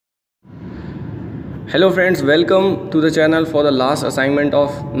Hello friends, welcome to the channel for the last assignment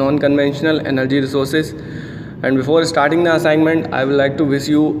of non-conventional energy resources. And before starting the assignment, I would like to wish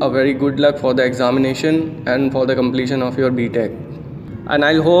you a very good luck for the examination and for the completion of your BTech. And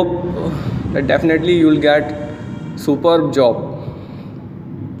I hope that definitely you will get superb job.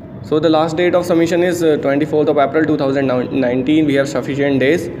 So the last date of submission is 24th of April 2019. We have sufficient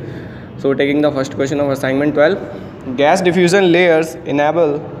days. So taking the first question of assignment 12, gas diffusion layers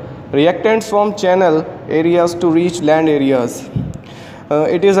enable reactants from channel areas to reach land areas.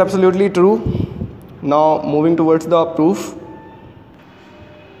 It is absolutely true. Now moving towards the proof.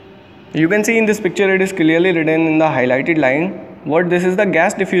 You can see in this picture it is clearly written in the highlighted line what this is the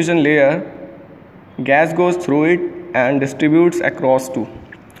gas diffusion layer. Gas goes through it and distributes across to.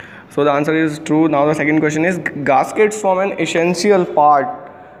 So the answer is true. Now the second question is gaskets form an essential part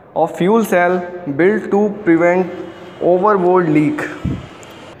of fuel cell built to prevent overboard leak.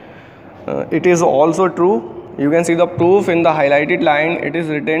 It is also true. You can see the proof in the highlighted line. It is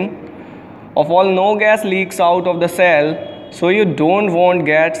written, of all no gas leaks out of the cell, so you don't want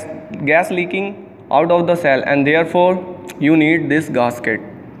gas leaking out of the cell, and therefore you need this gasket.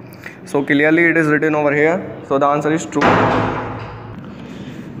 So clearly it is written over here. So the answer is true.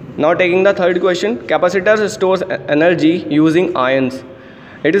 Now taking the third question, capacitors stores energy using ions.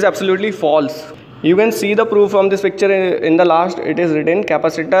 It is absolutely false. You can see the proof from this picture. In the last it is written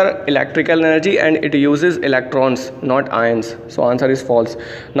capacitor electrical energy and it uses electrons, not ions. So answer is false.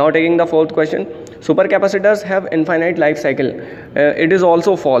 Now taking the fourth question, supercapacitors have infinite life cycle. It is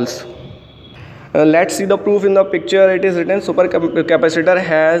also false. Let's see the proof in the picture. It is written supercapacitor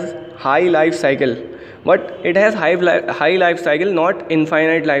has high life cycle, but it has high life cycle, not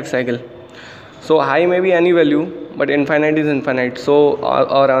infinite life cycle. So high may be any value, but infinite is infinite. So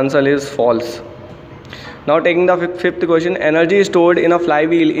our answer is false. Now taking the fifth question, energy stored in a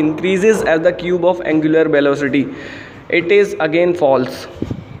flywheel increases as the cube of angular velocity. It is again false.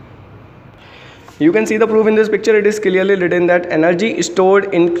 You can see the proof in this picture. It is clearly written that energy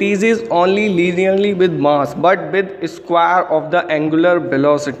stored increases only linearly with mass, but with square of the angular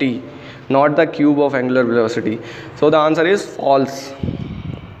velocity, not the cube of angular velocity. So the answer is false.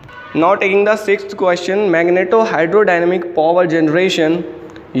 Now taking the sixth question, magneto-hydrodynamic power generation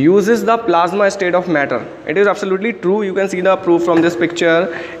uses the plasma state of matter. It is absolutely true. You can see the proof from this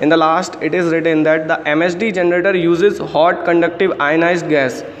picture. In the last it is written that the MHD generator uses hot conductive ionized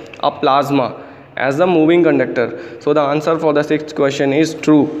gas, a plasma, as the moving conductor. So the answer for the sixth question is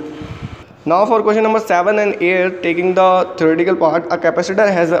true. Now for question number 7 and 8, taking the theoretical part, a capacitor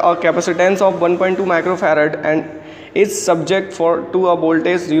has a capacitance of 1.2 microfarad and is subject to a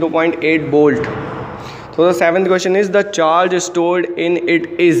voltage 0.8 volt. So the seventh question is the charge stored in it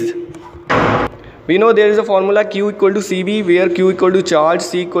is. We know there is a formula Q equal to CV, where Q equal to charge,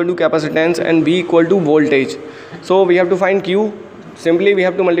 C equal to capacitance and V equal to voltage. So we have to find Q. Simply we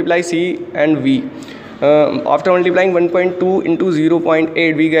have to multiply C and V. After multiplying 1.2 into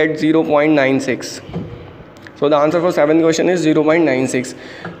 0.8, we get 0.96. So the answer for 7th question is 0.96.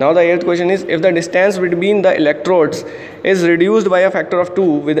 Now the 8th question is, if the distance between the electrodes is reduced by a factor of 2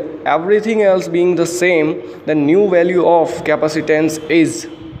 with everything else being the same, the new value of capacitance is.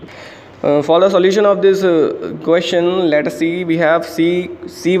 For the solution of this question, let us see. We have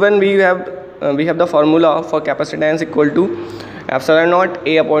C1. We have the formula for capacitance equal to epsilon naught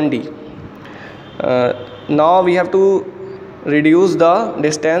A upon D. Now we have to reduce the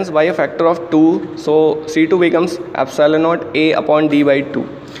distance by a factor of 2, so C2 becomes epsilon naught A upon D by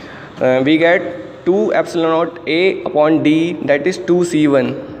 2. We get 2 epsilon naught A upon D, that is 2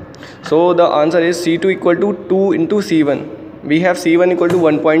 C1. So the answer is C2 equal to 2 into C1. We have C1 equal to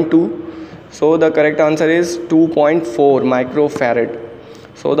 1.2, so the correct answer is 2.4 microfarad.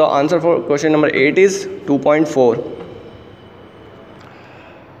 So the answer for question number 8 is 2.4.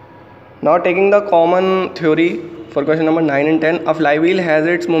 Now taking the common theory for question number 9 and 10, a flywheel has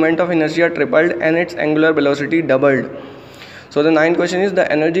its moment of inertia tripled and its angular velocity doubled. So the 9th question is the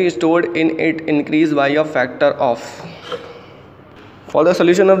energy stored in it increased by a factor of. For the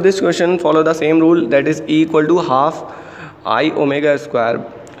solution of this question, follow the same rule, that is E equal to half I omega square.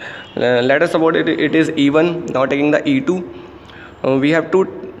 Let us suppose it is E1. Now taking the E2, we have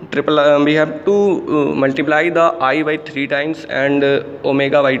to multiply the I by 3 times and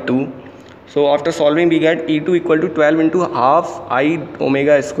omega by 2. So after solving we get E2 equal to 12 into half I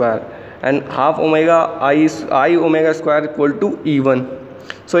omega square, and half omega I omega square equal to E1.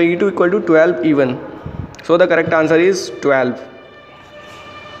 So E2 equal to 12 E1. So the correct answer is 12.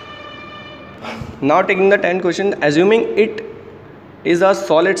 Now taking the 10th question, assuming it is a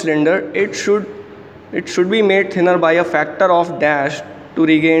solid cylinder, it should be made thinner by a factor of dash to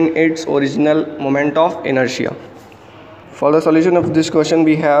regain its original moment of inertia. For the solution of this question,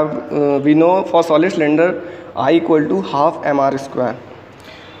 we know for solid cylinder I equal to half mr square.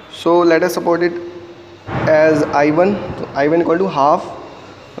 So let us support it as I1. So I1 equal to half.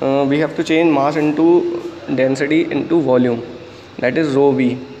 We have to change mass into density into volume, that is rho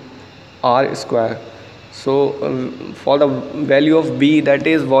v r square. So for the value of B, that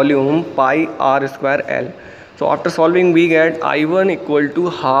is volume, pi r square L. So after solving we get I1 equal to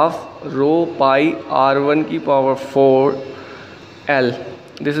half rho pi r1 की power 4 L.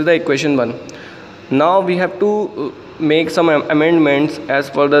 This is the equation 1. Now we have to make some amendments as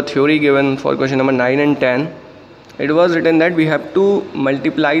per the theory given for question number 9 and 10. It was written that we have to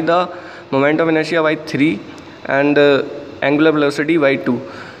multiply the moment of inertia by 3 and angular velocity by 2.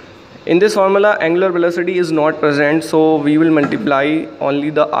 In this formula angular velocity is not present, so we will multiply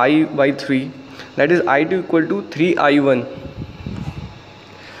only the I by 3, that is I2 equal to 3I1.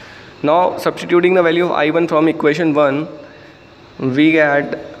 Now substituting the value of I1 from equation 1, we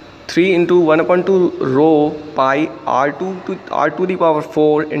get 3 into 1 upon 2 rho pi r2 to r to the power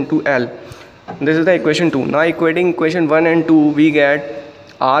 4 into L. This is the equation 2. Now equating equation 1 and 2, we get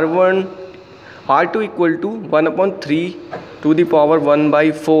r2 equal to 1 upon 3 to the power 1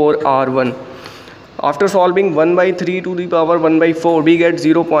 by 4 r1. After solving 1 by 3 to the power 1 by 4, we get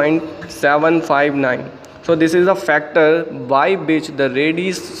 0.759. So this is a factor by which the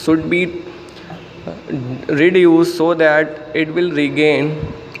radius should be reduced so that it will regain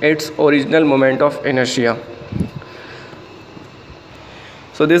its original moment of inertia.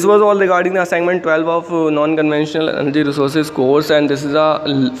 So this was all regarding the assignment 12 of non-conventional energy resources course, and this is a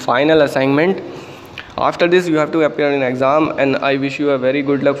final assignment. After this you have to appear in exam, and I wish you a very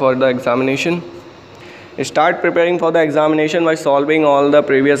good luck for the examination. Start preparing for the examination by solving all the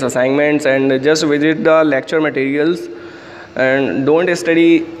previous assignments and just visit the lecture materials, and don't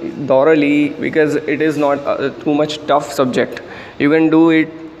study thoroughly because it is not too much tough subject. You can do it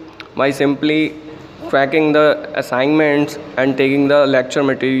by simply tracking the assignments and taking the lecture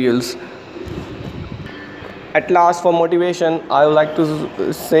materials. At last, for motivation, I would like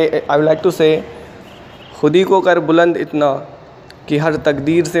to say खुद ही को कर बुलंद इतना कि हर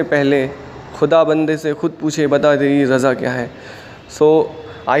तकदीर से पहले खुदा बंदे से खुद पूछे बता तेरी रज़ा क्या है. So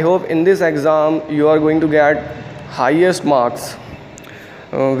I hope in this exam you are going to get highest marks.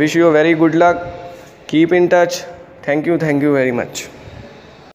 Wish you a very good luck. Keep in touch. Thank you very much.